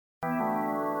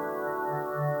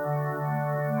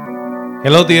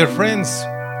Hello, dear friends.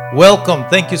 Welcome.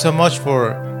 Thank you so much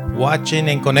for watching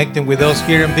and connecting with us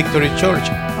here in Victory Church.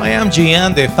 I am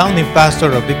Gian, the founding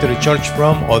pastor of Victory Church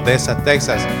from Odessa,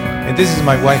 Texas. And this is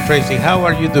my wife, Tracy. How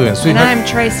are you doing, sweetheart? And I'm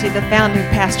Tracy, the founding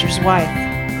pastor's wife.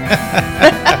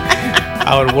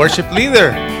 Our worship leader.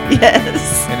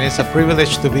 Yes. And it's a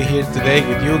privilege to be here today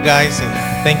with you guys. And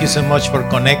thank you so much for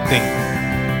connecting.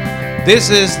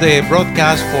 This is the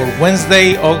broadcast for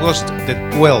Wednesday, August the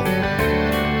 12th.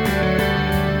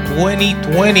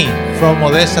 2020 from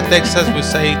Odessa, Texas. We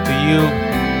say to you,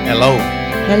 hello.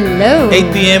 Hello.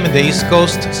 8 p.m. in the East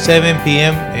Coast, 7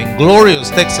 p.m. in glorious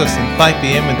Texas, and 5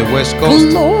 p.m. in the West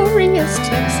Coast. Glorious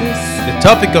Texas. The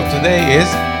topic of today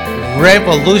is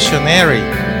revolutionary.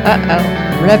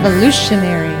 Uh-oh.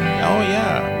 Revolutionary. Oh,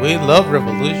 yeah. We love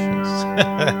revolutions.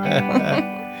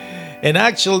 And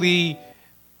actually,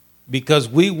 because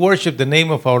we worship the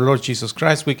name of our Lord Jesus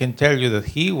Christ, we can tell you that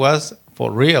He was, for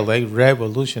real, a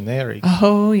revolutionary.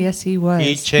 Oh, yes, he was.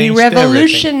 He changed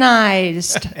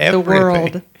revolutionized the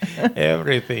world.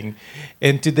 Everything.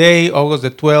 And today, August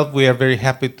the 12th, we are very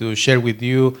happy to share with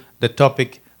you the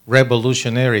topic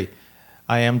revolutionary.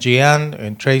 I am Gian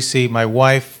and Tracy, my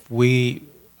wife. We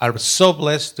are so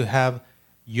blessed to have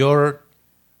your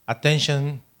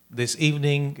attention this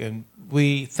evening, and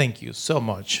we thank you so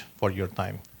much for your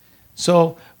time.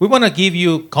 So we want to give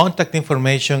you contact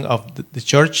information of the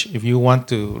church. If you want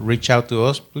to reach out to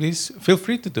us, please feel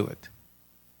free to do it.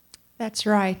 That's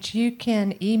right. You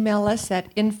can email us at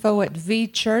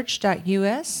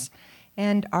info@vchurch.us,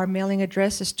 and our mailing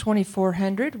address is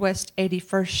 2400 West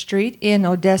 81st Street in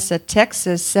Odessa,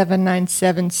 Texas,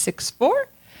 79764.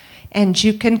 And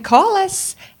you can call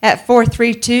us at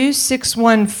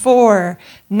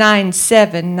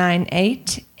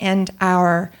 432-614-9798, and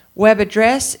our web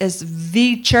address is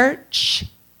vchurch.us.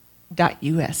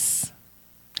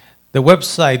 The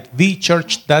website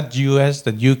vchurch.us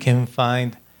that you can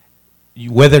find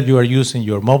whether you are using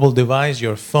your mobile device,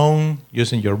 your phone,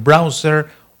 using your browser,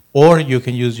 or you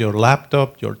can use your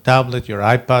laptop, your tablet, your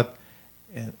iPad,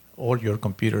 or your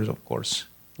computers, of course.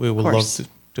 We would love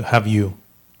to have you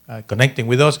connecting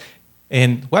with us.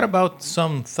 And what about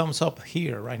some thumbs up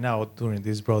here right now during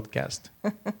this broadcast?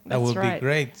 That would be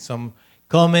great. Some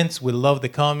comments. We love the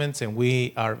comments, and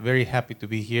we are very happy to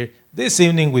be here this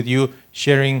evening with you,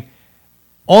 sharing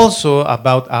also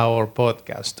about our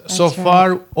podcast. So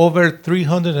far, over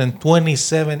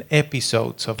 327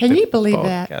 episodes of Can the you believe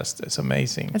podcast. that? It's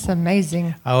amazing. That's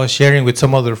amazing. I was sharing with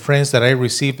some other friends that I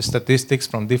received statistics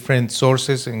from different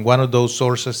sources, and one of those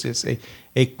sources is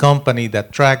a company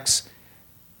that tracks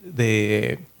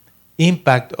the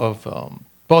impact of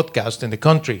podcast in the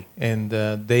country, and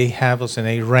they have us in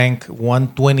a rank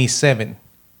 127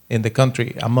 in the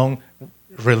country among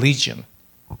religion.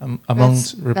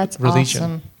 That's religion.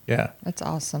 Awesome. Yeah. That's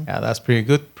awesome. Yeah, that's pretty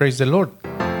good. Praise the Lord.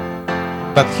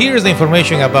 But here's the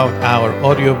information about our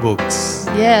audiobooks.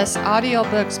 Yes,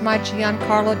 audiobooks,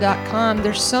 mygiancarlo.com.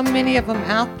 There's so many of them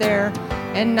out there,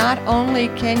 and not only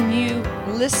can you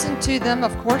listen to them,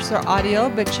 of course they're audio,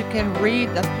 but you can read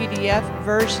the PDF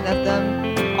version of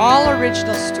them. All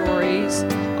original stories,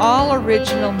 all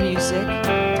original music.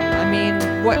 I mean,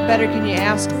 what better can you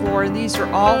ask for? These are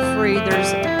all free.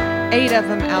 There's 8 of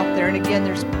them out there, and again,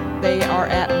 they are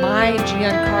at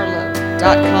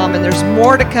mygiancarlo.com, and there's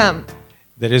more to come.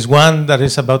 There is one that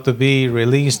is about to be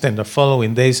released in the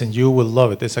following days, and you will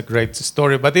love it. It's a great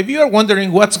story. But if you are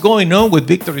wondering what's going on with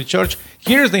Victory Church,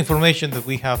 here's the information that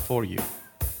we have for you.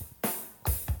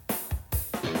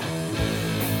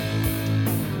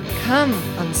 Come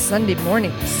on Sunday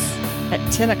mornings at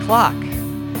 10 o'clock.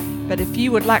 But if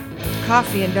you would like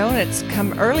coffee and donuts,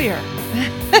 come earlier.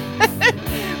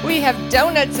 We have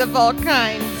donuts of all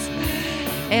kinds.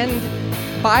 And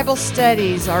Bible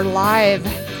studies are live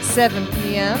 7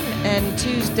 p.m. and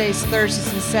Tuesdays,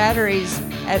 Thursdays, and Saturdays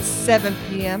at 7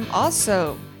 p.m.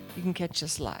 Also, you can catch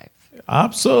us live.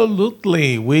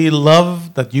 Absolutely. We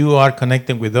love that you are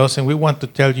connecting with us, and we want to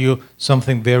tell you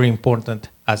something very important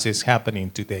as is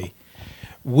happening today.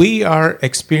 We are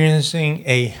experiencing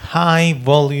a high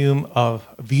volume of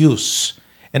views.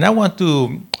 And I want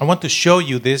to show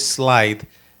you this slide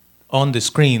on the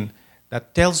screen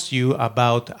that tells you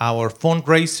about our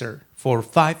fundraiser for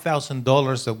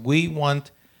 $5,000 that we want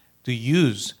to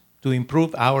use to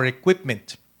improve our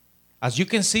equipment. As you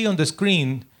can see on the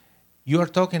screen, you are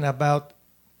talking about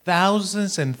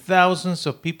thousands and thousands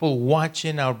of people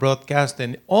watching our broadcast,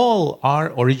 and all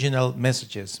are original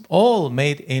messages, all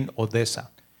made in Odessa.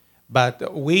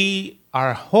 But we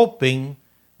are hoping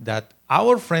that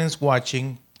our friends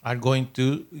watching are going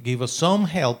to give us some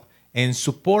help and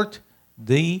support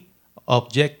the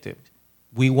objective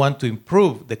we want to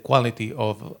improve the quality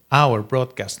of our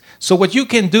broadcast. So what you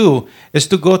can do is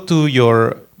to go to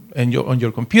on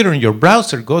your computer, in your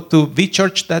browser, go to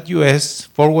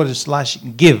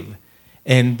vchurch.us/give.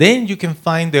 And then you can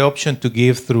find the option to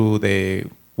give through the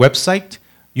website.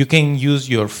 You can use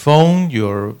your phone,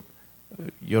 your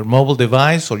mobile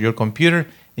device, or your computer,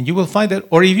 and you will find it.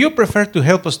 Or if you prefer to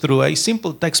help us through a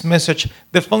simple text message,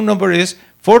 the phone number is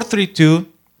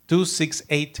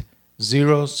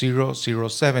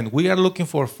 432-268-0007. We are looking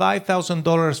for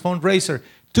 $5,000 fundraiser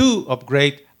to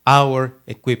upgrade our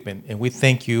equipment, and we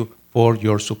thank you for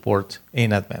your support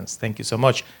in advance. Thank you so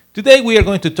much. Today we are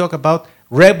going to talk about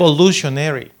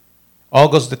Revolutionary,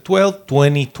 August the 12th,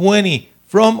 2020,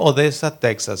 from Odessa,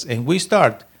 Texas. And we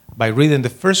start by reading the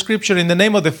first scripture in the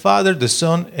name of the Father, the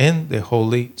Son, and the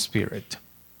Holy Spirit.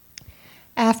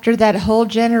 After that whole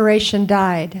generation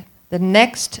died, the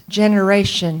next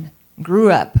generation grew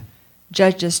up.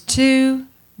 Judges 2,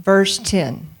 verse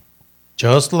 10.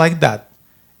 Just like that.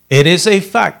 It is a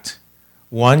fact.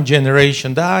 One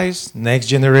generation dies, next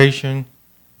generation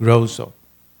grows up.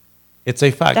 It's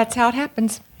a fact. That's how it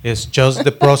happens. It's just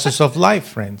the process of life,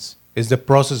 friends. It's the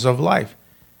process of life.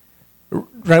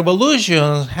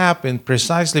 Revolutions happen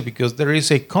precisely because there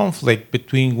is a conflict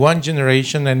between one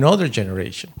generation and another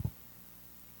generation.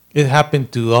 It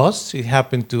happened to us, it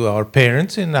happened to our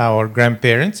parents and our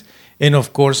grandparents, and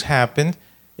of course happened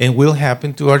and will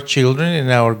happen to our children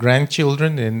and our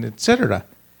grandchildren, and etc.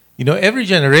 You know, every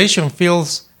generation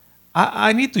feels,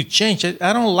 I need to change.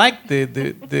 I don't like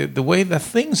the way that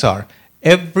things are.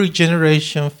 Every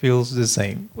generation feels the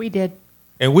same. We did.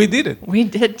 And we did it. We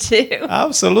did too.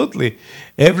 Absolutely.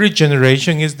 Every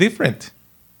generation is different.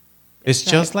 It's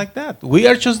just like that. We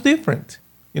are just different.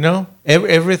 You know,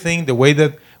 everything, the way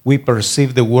that we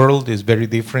perceive the world is very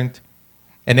different.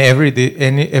 And every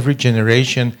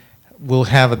generation will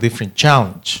have a different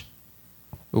challenge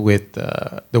with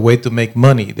the way to make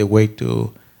money, the way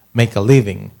to make a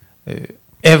living,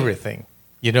 everything.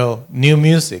 You know, new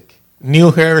music,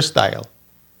 new hairstyle.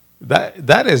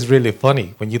 That is really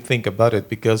funny when you think about it,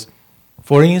 because,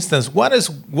 for instance, what is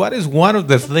one of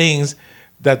the things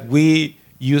that we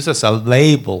use as a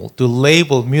label to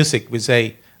label music? We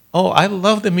say, oh, I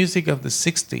love the music of the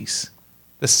 60s,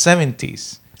 the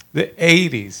 70s, the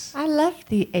 80s. I love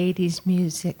the 80s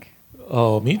music.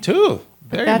 Oh, me too.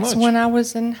 Very That's much. when I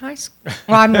was in high school.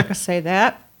 Well, I'm not going to say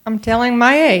that. I'm telling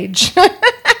my age.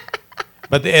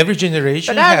 But every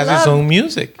generation But I has its love- own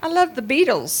music. I love the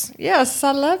Beatles. Yes,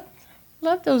 I love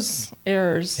those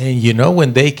eras. And you know,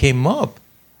 when they came up,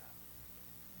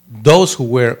 those who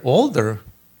were older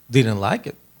didn't like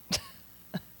it.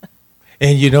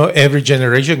 And you know, every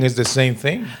generation is the same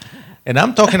thing. And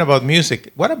I'm talking about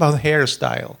music. What about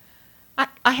hairstyle?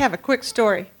 I have a quick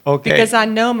story. Okay. Because I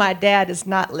know my dad is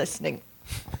not listening.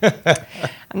 I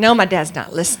know my dad's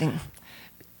not listening.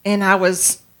 And I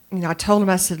told him,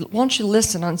 I said, won't you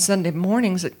listen on Sunday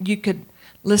mornings? That you could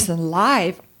listen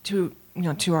live to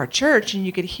our church, and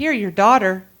you could hear your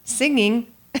daughter singing.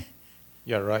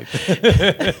 You're right.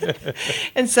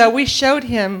 And so we showed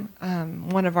him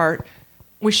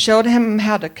we showed him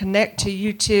how to connect to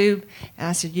YouTube. And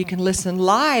I said, you can listen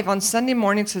live on Sunday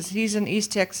mornings, because he's in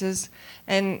East Texas,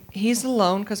 and he's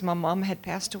alone because my mom had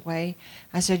passed away.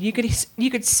 I said, you could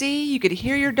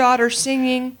hear your daughter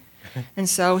singing. And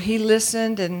so he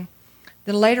listened, and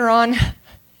then later on,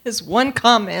 his one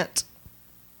comment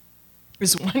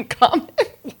was,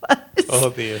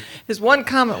 Oh, dear. his one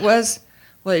comment was,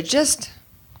 well, it just,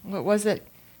 what was it?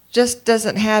 Just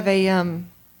doesn't have a,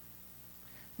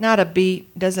 not a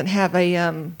beat, doesn't have a,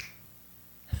 I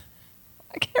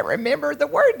can't remember the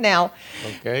word now.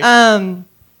 Okay.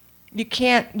 You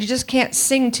just can't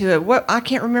sing to it. I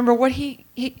can't remember what I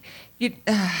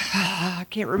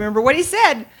can't remember what he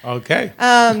said. Okay.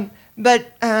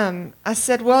 But I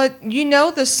said, well, you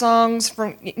know the songs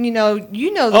from, you know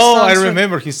the Oh, songs I from-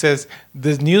 remember. He says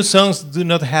the new songs do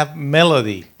not have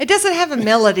melody. It doesn't have a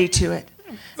melody to it.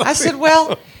 I said,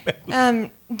 well,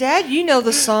 Dad, you know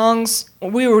the songs.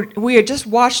 We would just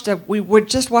watch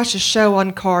a show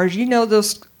on cars. You know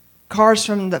those cars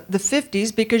from the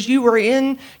 50s because you were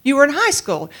in high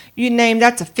school. You named,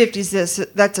 that's a 50s this,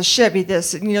 that's a Chevy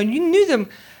this. You knew them.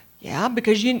 Yeah,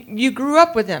 because you grew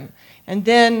up with them. And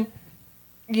then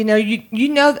you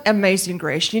know Amazing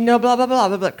Grace, blah, blah, blah,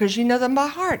 blah, blah, because you know them by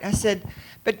heart. I said,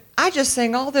 but I just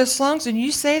sang all those songs, and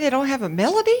you say they don't have a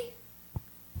melody?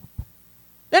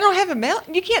 They don't have a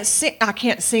melody? You can't sing. I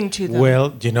can't sing to them.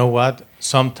 Well, you know what?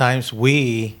 Sometimes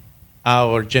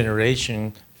our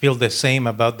generation, feel the same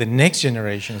about the next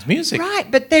generation's music. Right,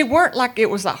 but they weren't like it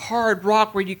was a hard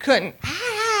rock where you couldn't.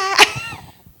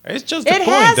 It's just the It point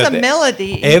has that a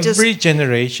melody. It every just,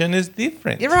 generation is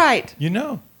different. you're right. You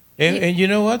know. And you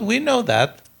know what? We know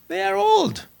that. They are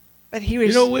old. But he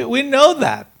was. We know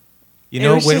that. It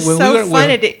was just so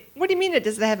funny. What do you mean it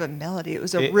doesn't have a melody? It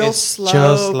was a real it's slow.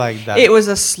 just like that. It was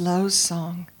a slow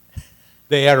song.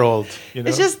 They are old.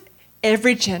 It's just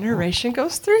every generation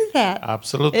goes through that.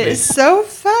 Absolutely. It is so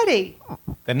funny.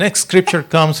 The next scripture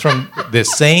comes from the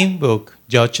same book,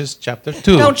 Judges chapter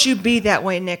 2. Don't you be that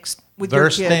way next with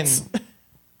verse your kids. 10.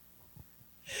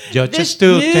 Judges This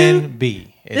 2, new- 10b.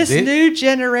 This new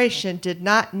generation did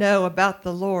not know about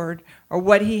the Lord or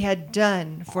what he had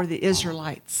done for the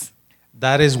Israelites.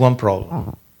 That is one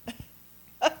problem.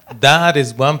 That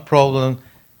is one problem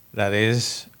that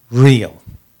is real.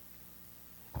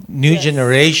 New Yes.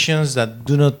 generations that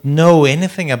do not know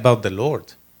anything about the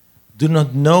Lord, do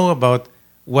not know about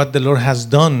what the Lord has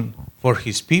done for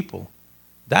his people.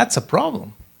 That's a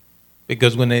problem.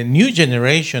 Because when a new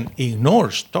generation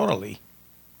ignores totally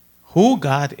who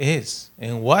God is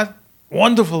and what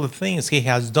wonderful things he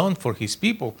has done for his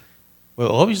people,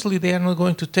 well, obviously they are not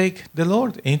going to take the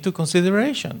Lord into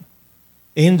consideration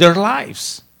in their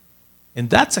lives. And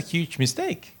that's a huge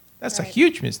mistake. That's a Right.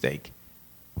 huge mistake.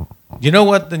 You know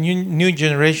what the new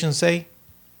generation say?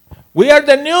 We are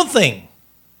the new thing.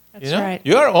 That's right.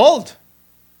 You are old,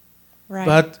 Right.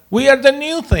 but we are the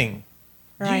new thing.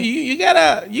 Right. You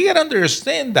gotta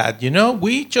understand that.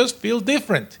 We just feel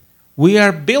different. We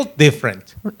are built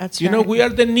different. That's You know, right. we are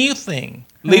the new thing.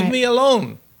 Leave Right. me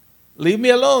alone. Leave me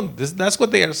alone. That's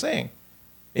what they are saying.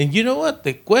 And you know what?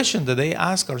 The question that they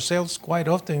ask ourselves quite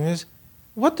often is,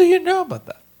 what do you know about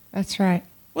that? That's right.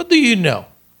 What do you know?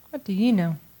 What do you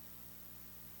know?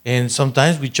 And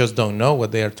sometimes we just don't know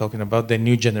what they are talking about, the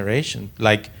new generation.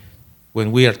 Like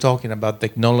when we are talking about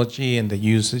technology and the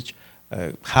usage,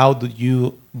 how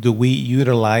do we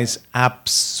utilize apps,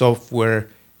 software,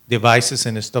 devices,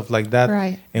 and stuff like that?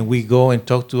 Right. And we go and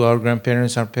talk to our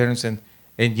grandparents, our parents, and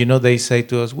they say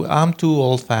to us, well, I'm too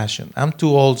old-fashioned. I'm too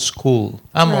old school.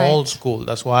 I'm Right. old school.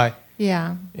 That's why.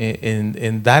 Yeah.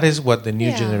 And that is what the new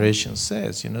Yeah. generation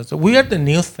says. So we are the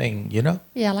new thing.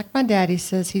 Yeah, like my daddy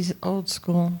says, he's old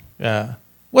school. Yeah.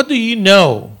 What do you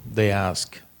know? They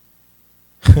ask.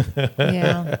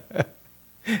 Yeah.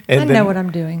 And I know what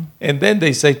I'm doing. And then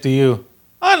they say to you,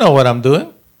 I know what I'm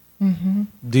doing. Mm-hmm.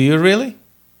 Do you really?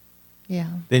 Yeah.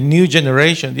 The new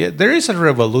generation, there is a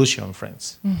revolution,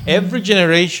 friends. Mm-hmm. Every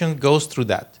generation goes through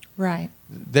that. Right.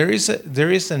 There is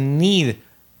a need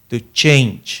to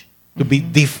change, to be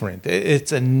different.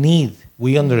 It's a need.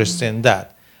 We understand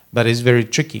that. But it's very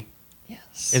tricky.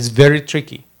 Yes. It's very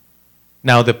tricky.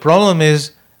 Now, the problem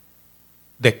is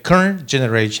the current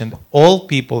generation, all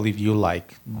people, if you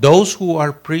like, those who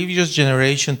are previous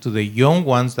generation to the young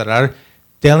ones that are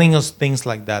telling us things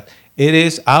like that, it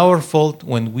is our fault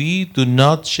when we do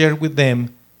not share with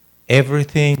them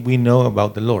everything we know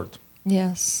about the Lord.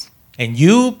 Yes. And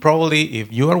you probably,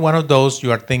 if you are one of those,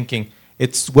 you are thinking,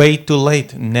 it's way too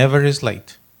late. Never is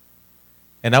late.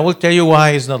 And I will tell you why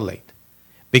it's not late.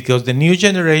 Because the new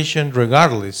generation,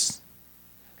 regardless,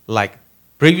 like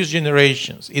previous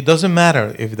generations, it doesn't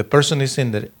matter if the person is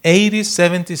in their 80s,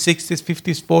 70s, 60s,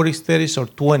 50s, 40s, 30s, or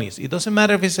 20s. It doesn't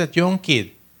matter if it's a young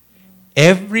kid.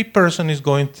 Every person is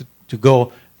going to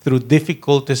go through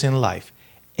difficulties in life.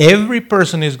 Every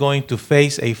person is going to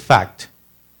face a fact.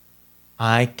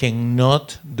 I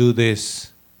cannot do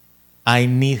this. I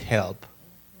need help.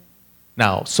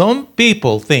 Now, some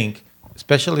people think,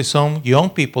 especially some young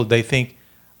people, they think,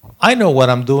 I know what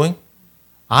I'm doing.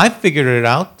 I figured it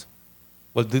out.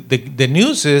 Well, the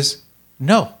news is,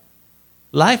 no.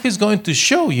 Life is going to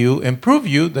show you and prove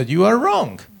you that you are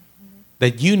wrong,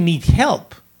 that you need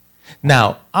help.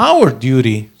 Now, our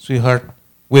duty, sweetheart,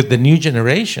 with the new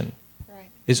generation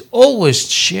is always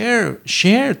share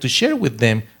with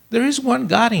them. There is one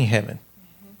God in heaven,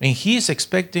 and He is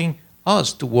expecting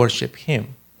us to worship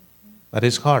Him. But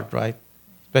it's hard, right?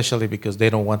 Especially because they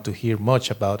don't want to hear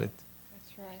much about it.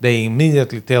 That's right. They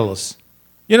immediately tell us,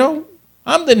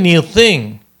 I'm the new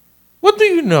thing. What do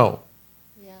you know?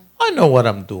 Yeah. I know what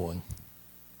I'm doing.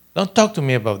 Don't talk to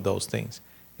me about those things.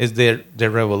 It's the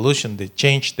revolution, the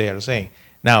change they are saying.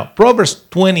 Now, Proverbs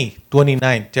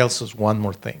 20:29 tells us one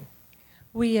more thing.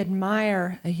 We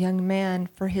admire a young man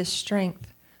for his strength,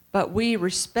 but we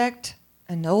respect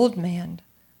an old man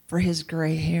for his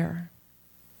gray hair.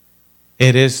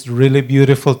 It is really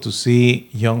beautiful to see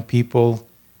young people,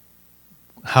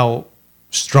 how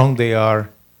strong they are.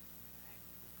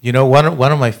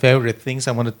 One of my favorite things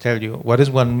I want to tell you, what is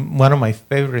one of my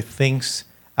favorite things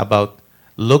about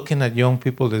looking at young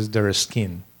people is their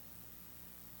skin.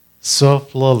 So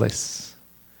flawless.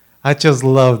 I just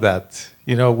love that.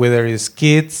 You know, whether it's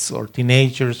kids or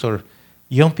teenagers or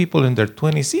young people in their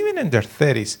 20s, even in their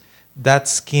 30s, that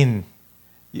skin,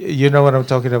 you know what I'm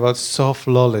talking about, so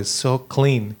flawless, so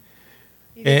clean.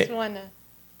 You Eh, just want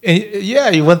to. yeah,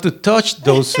 you want to touch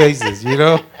those faces, you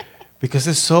know, because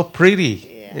it's so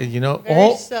pretty. Yeah. You know,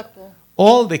 Very supple.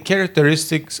 all the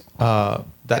characteristics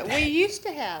That we that used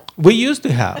to have. we used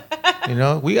to have. You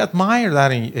know, we admire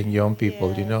that in young people.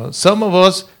 You Yes. know, some of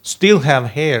us still have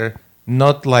hair,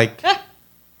 not like,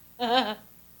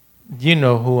 you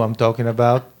know who I'm talking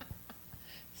about.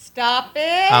 Stop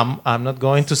it. I'm not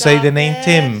going to say the Stop name it.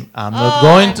 Tim. I'm not Oh,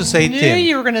 going to say I knew Tim.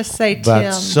 you were going to say But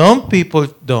Tim. some people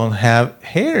don't have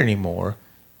hair anymore,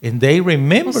 and they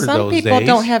remember Well, some those people days.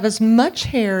 don't have as much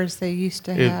hair as they used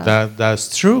to have.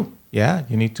 That's true. Yeah,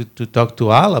 you need to talk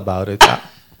to Al about it.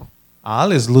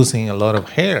 Al is losing a lot of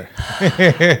hair.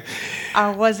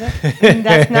 I wasn't. And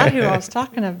that's not who I was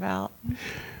talking about.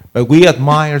 But we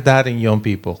admire that in young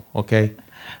people, okay?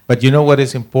 But you know what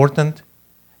is important?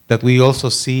 That we also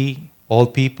see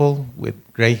old people with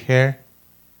gray hair,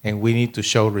 and we need to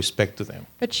show respect to them.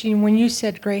 But when you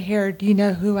said gray hair, do you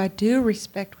know who I do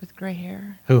respect with gray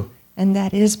hair? Who? And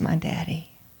that is my daddy.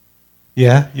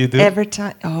 Yeah, you do? Every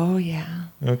time. Oh, yeah.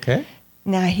 Okay.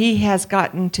 Now, he has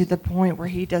gotten to the point where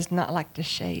he does not like to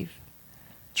shave.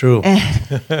 True.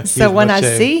 So He's when not I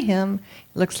shaved. see him,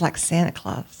 he looks like Santa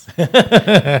Claus.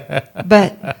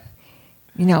 But,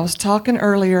 you know, I was talking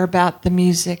earlier about the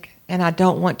music, and I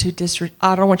don't want to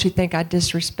I don't want you to think I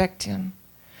disrespect him,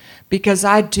 because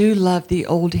I do love the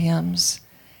old hymns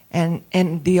and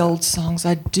the old songs.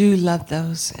 I do love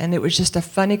those, and it was just a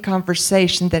funny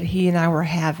conversation that he and I were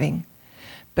having.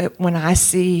 But when I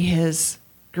see his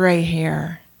gray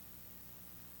hair,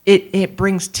 it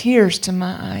brings tears to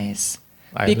my eyes.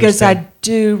 Because I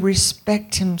do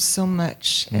respect him so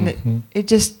much, and it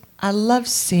just, I love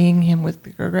seeing him with the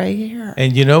gray hair.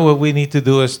 And you know what we need to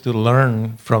do is to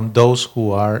learn from those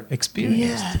who are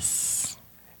experienced. Yes.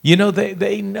 You know,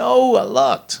 they know a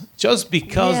lot just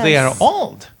because they are Yes.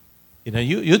 old. You know,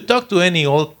 you talk to any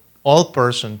old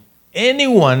person,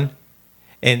 anyone,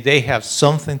 and they have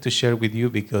something to share with you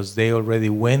because they already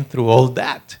went through all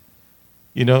that.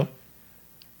 You know,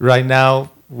 right now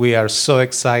we are so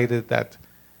excited that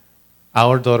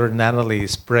our daughter Natalie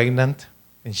is pregnant,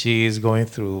 and she is going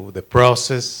through the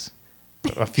process.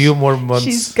 A few more months.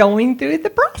 She's going through the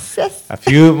process. A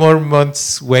few more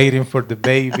months waiting for the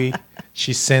baby.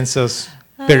 She sends us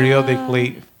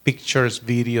periodically pictures,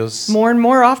 videos, More and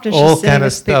more often, she's all sending kind of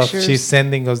us stuff. pictures. She's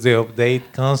sending us the update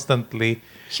constantly.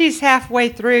 She's halfway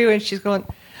through, and she's going,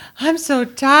 I'm so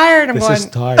tired. I'm This going, is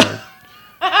tired.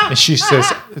 And she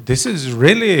says, this is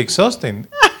really exhausting.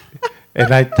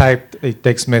 And I typed a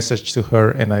text message to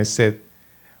her, and I said,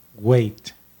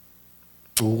 wait,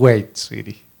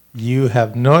 sweetie. You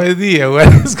have no idea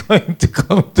what is going to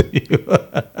come to you.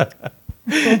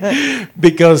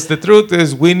 Because the truth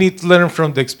is, we need to learn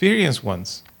from the experienced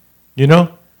ones. You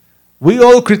know? We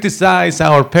all criticize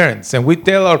our parents, and we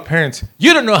tell our parents,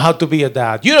 you don't know how to be a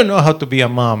dad. You don't know how to be a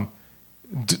mom.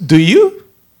 Do you?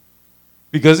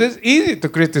 Because it's easy to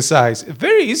criticize.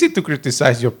 Very easy to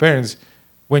criticize your parents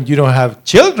when you don't have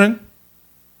children.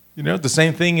 You know, the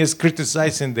same thing is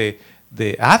criticizing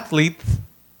the athlete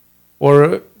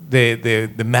or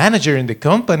the manager in the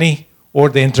company or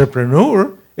the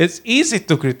entrepreneur. It's easy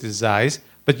to criticize,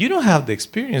 but you don't have the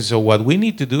experience. So what we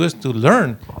need to do is to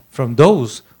learn from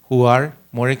those who are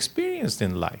more experienced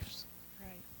in life.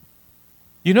 Right.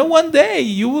 You know, one day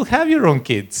you will have your own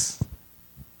kids.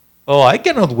 Oh, I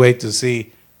cannot wait to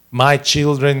see my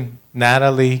children,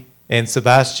 Natalie and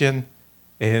Sebastian,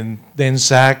 and then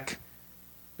Zach,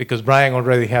 because Brian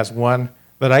already has one.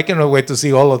 But I cannot wait to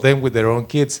see all of them with their own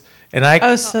kids. And I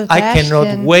cannot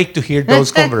Sebastian. wait to hear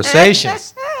those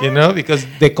conversations, you know, because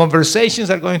the conversations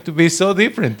are going to be so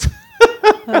different.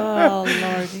 Oh,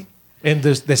 Lordy. And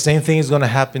the same thing is going to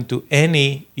happen to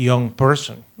any young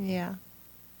person. Yeah.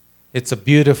 It's a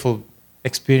beautiful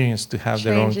experience to have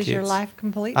their own kids. Changes your life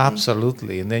completely.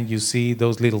 Absolutely. And then you see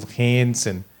those little hints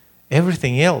and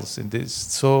everything else. And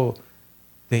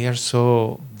they are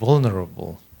so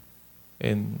vulnerable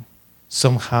and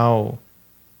somehow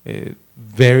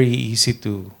very easy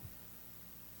to,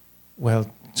 well,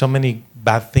 so many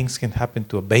bad things can happen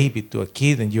to a baby, to a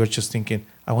kid, and you're just thinking,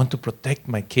 I want to protect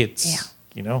my kids, Yeah.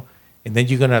 you know? And then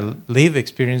you're going to live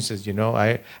experiences, you know?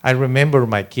 I remember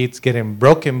my kids getting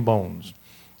broken bones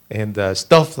and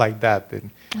stuff like that, and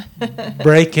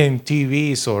breaking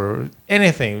TVs or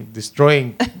anything,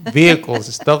 destroying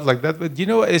vehicles, stuff like that. But you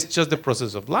know, it's just the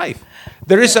process of life.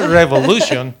 There is a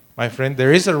revolution, my friend.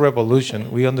 There is a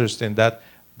revolution. We understand that.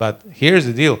 But here's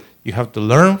the deal. You have to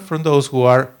learn from those who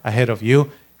are ahead of you.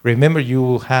 Remember, you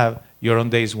will have your own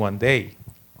days one day.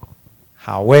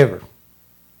 However,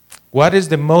 what is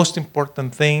the most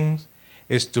important thing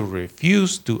is to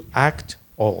refuse to act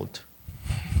old.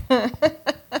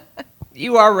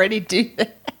 You already do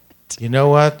that. You know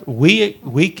what?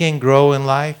 We can grow in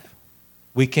life.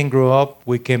 We can grow up.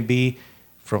 We can be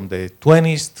from the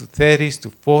 20s to 30s to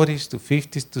 40s to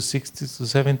 50s to 60s to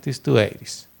 70s to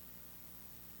 80s.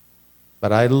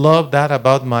 But I love that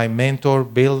about my mentor,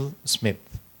 Bill Smith.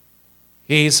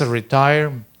 He is a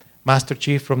retired Master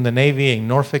Chief from the Navy in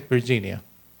Norfolk, Virginia.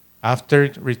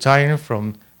 After retiring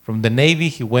from the Navy,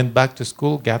 he went back to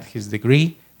school, got his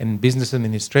degree in business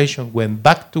administration, went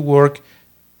back to work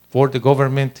for the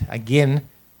government again,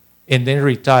 and then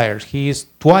retired. He is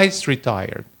twice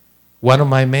retired. One of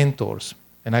my mentors,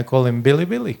 and I call him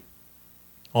Billy.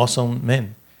 Awesome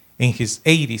man, in his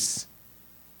 80s.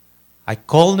 I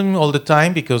call him all the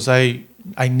time because I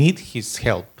need his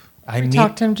help. We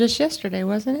talked to him just yesterday,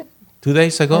 wasn't it? 2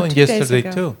 days ago Oh, and 2 days yesterday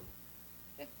ago. too.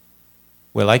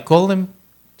 Well, I called him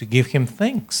to give him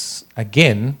thanks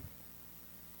again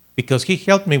because he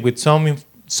helped me with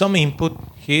some input.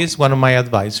 He is one of my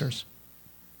advisors.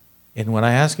 And when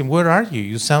I asked him, where are you?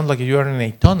 You sound like you are in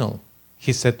a tunnel.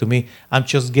 He said to me, I'm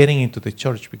just getting into the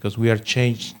church because we are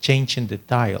changing the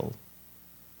tile.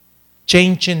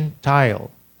 Changing tile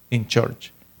in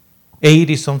church.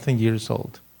 80-something years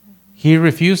old. He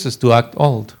refuses to act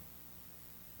old.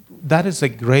 That is a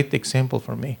great example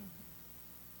for me.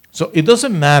 So it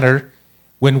doesn't matter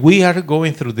when we are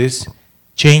going through these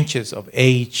changes of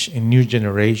age in new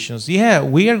generations. Yeah,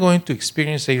 we are going to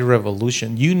experience a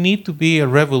revolution. You need to be a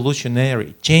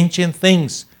revolutionary, changing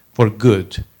things for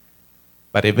good.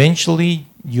 But eventually,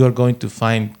 you are going to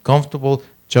find comfortable,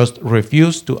 just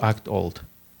refuse to act old.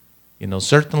 You know,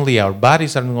 certainly our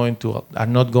bodies are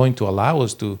not going to allow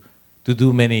us to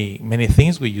do many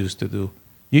things we used to do.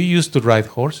 You used to ride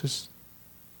horses.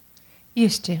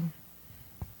 Used to.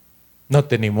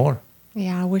 Not anymore.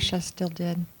 Yeah, I wish I still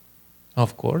did.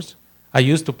 Of course. I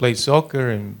used to play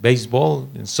soccer and baseball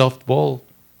and softball,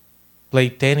 play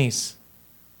tennis.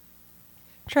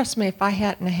 Trust me, if I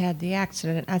hadn't had the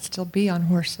accident, I'd still be on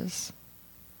horses.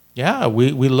 Yeah,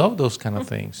 we love those kind of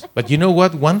things. But you know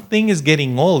what? One thing is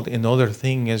getting old, another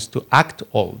thing is to act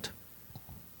old.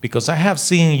 Because I have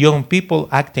seen young people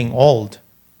acting old.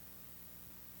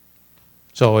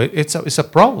 So it's a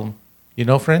problem, you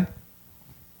know, friend?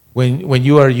 When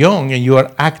you are young and you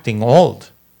are acting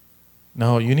old,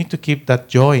 no, you need to keep that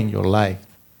joy in your life.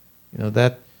 You know,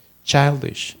 that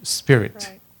childish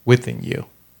spirit within you.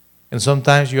 And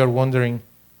sometimes you are wondering,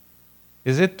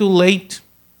 is it too late?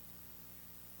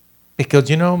 Because,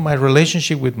 you know, my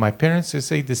relationship with my parents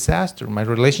is a disaster. My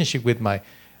relationship with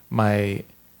my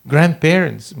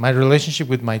grandparents, my relationship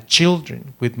with my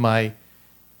children, with my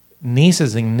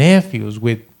nieces and nephews,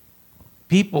 with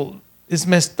people is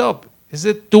messed up. Is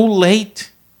it too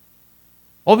late?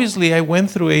 Obviously, I went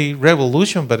through a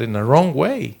revolution, but in the wrong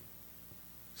way.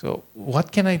 So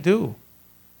what can I do?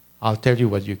 I'll tell you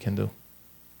what you can do.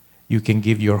 You can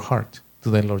give your heart to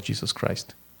the Lord Jesus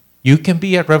Christ. You can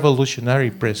be a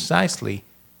revolutionary precisely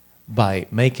by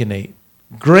making a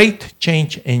great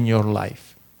change in your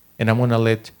life. And I'm going to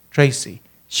let Tracy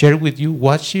share with you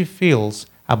what she feels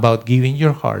about giving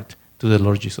your heart to the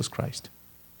Lord Jesus Christ.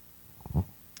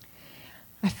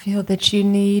 I feel that you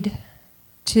need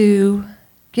to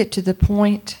get to the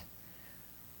point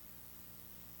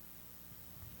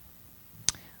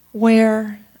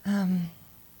where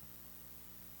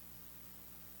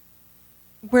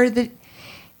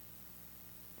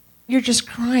you're just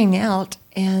crying out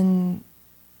and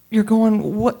you're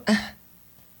going, what?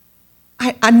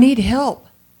 I need help.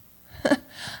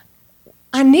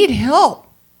 I need help.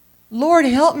 Lord,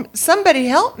 help me. Somebody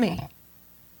help me.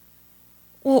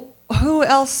 Well, who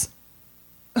else?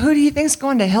 Who do you think is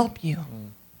going to help you?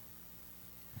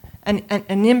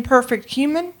 An imperfect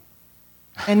human?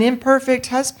 An imperfect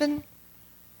husband?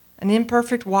 An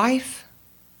imperfect wife?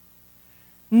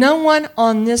 No one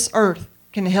on this earth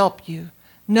can help you.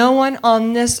 No one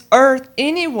on this earth,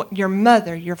 anyone, your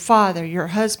mother, your father, your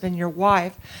husband, your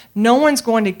wife, no one's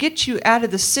going to get you out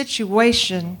of the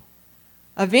situation,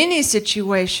 of any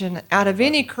situation, out of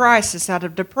any crisis, out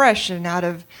of depression, out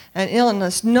of an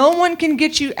illness. No one can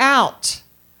get you out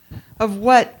of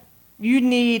what you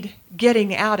need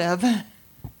getting out of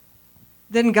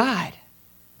than God.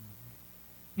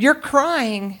 You're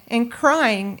crying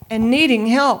and needing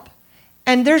help.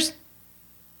 And there's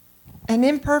an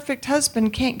imperfect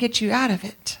husband can't get you out of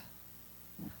it.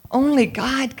 Only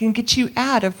God can get you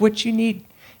out of what you need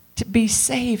to be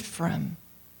saved from.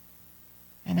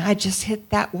 And I just hit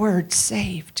that word,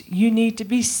 saved. You need to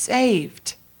be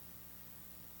saved.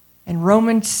 And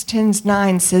Romans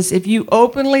 10:9 says, if you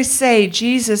openly say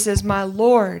Jesus is my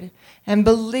Lord and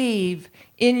believe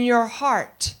in your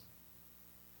heart,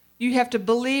 you have to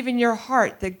believe in your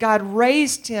heart that God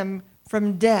raised him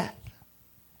from death,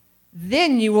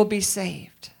 then you will be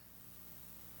saved.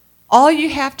 All you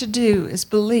have to do is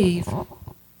believe.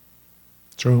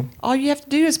 True. All you have to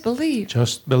do is believe.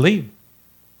 Just believe.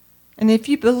 And if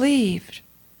you believe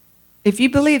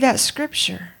that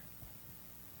scripture,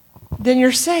 then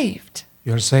you're saved.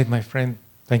 You're saved, my friend.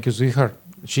 Thank you, sweetheart.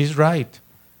 She's right.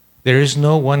 There is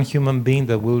no one human being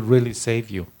that will really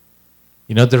save you.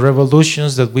 You know, the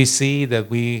revolutions that we see, that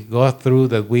we go through,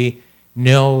 that we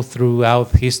know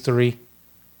throughout history,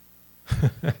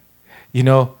 you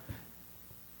know,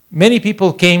 many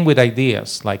people came with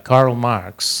ideas like Karl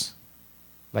Marx,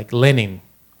 like Lenin,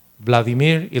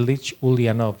 Vladimir Ilyich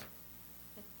Ulyanov,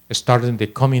 started the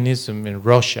communism in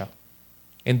Russia.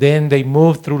 And then they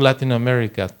moved through Latin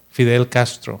America, Fidel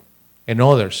Castro and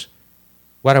others.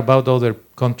 What about other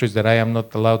countries that I am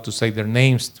not allowed to say their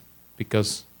names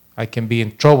because I can be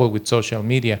in trouble with social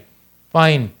media?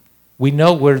 Fine, we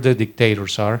know where the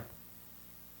dictators are.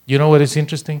 You know what is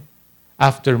interesting?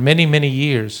 After many, many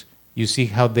years, you see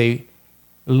how they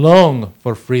long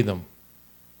for freedom.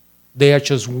 They are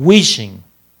just wishing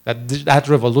that that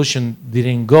revolution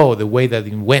didn't go the way that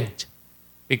it went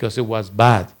because it was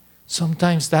bad.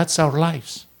 Sometimes that's our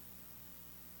lives.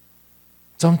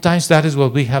 Sometimes that is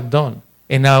what we have done.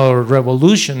 In our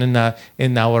revolution,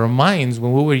 in our minds,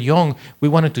 when we were young, we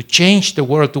wanted to change the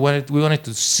world. We wanted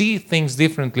to see things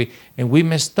differently, and we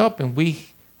messed up and we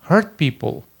hurt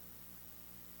people.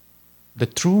 The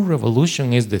true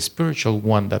revolution is the spiritual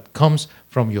one that comes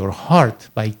from your heart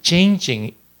by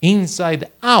changing inside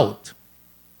out.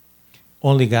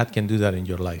 Only God can do that in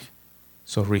your life.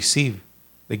 So receive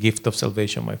the gift of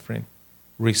salvation, my friend.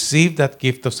 Receive that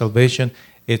gift of salvation.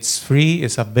 It's free,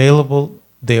 it's available.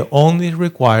 The only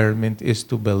requirement is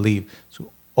to believe.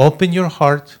 So open your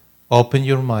heart, open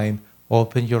your mind,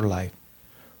 open your life.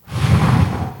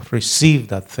 Receive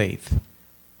that faith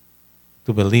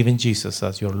to believe in Jesus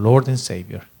as your Lord and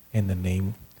Savior. In the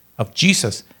name of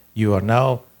Jesus, you are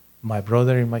now my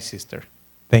brother and my sister.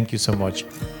 Thank you so much.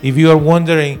 If you are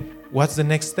wondering, what's the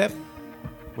next step?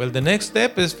 Well, the next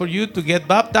step is for you to get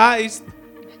baptized.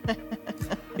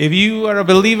 If you are a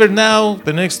believer now,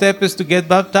 the next step is to get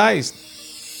baptized.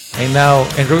 And now,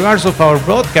 in regards of our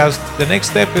broadcast, the next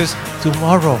step is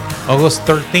tomorrow, August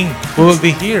 13th. We will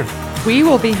be here. We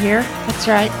will be here. That's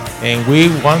right. And we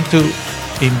want to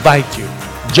invite you.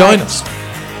 Join us.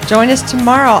 Join us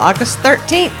tomorrow, August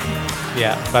 13th.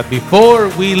 Yeah, but before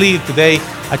we leave today,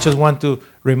 I just want to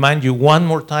remind you one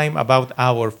more time about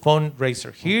our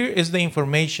fundraiser. Here is the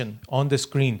information on the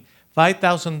screen.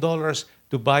 $5,000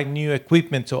 to buy new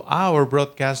equipment, so our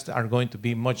broadcasts are going to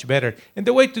be much better. And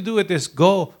the way to do it is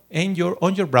go on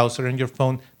your browser and your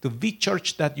phone to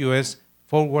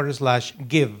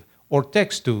vchurch.us/give or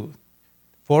text to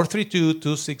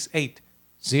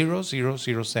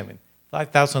 432-268-0007.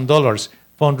 $5,000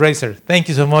 fundraiser. Thank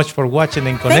you so much for watching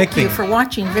and connecting. Thank you for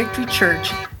watching Victory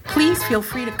Church. Please feel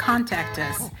free to contact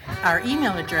us. Our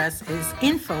email address is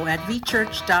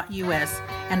info@vchurch.us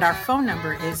and our phone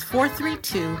number is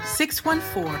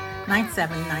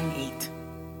 432-614-9798.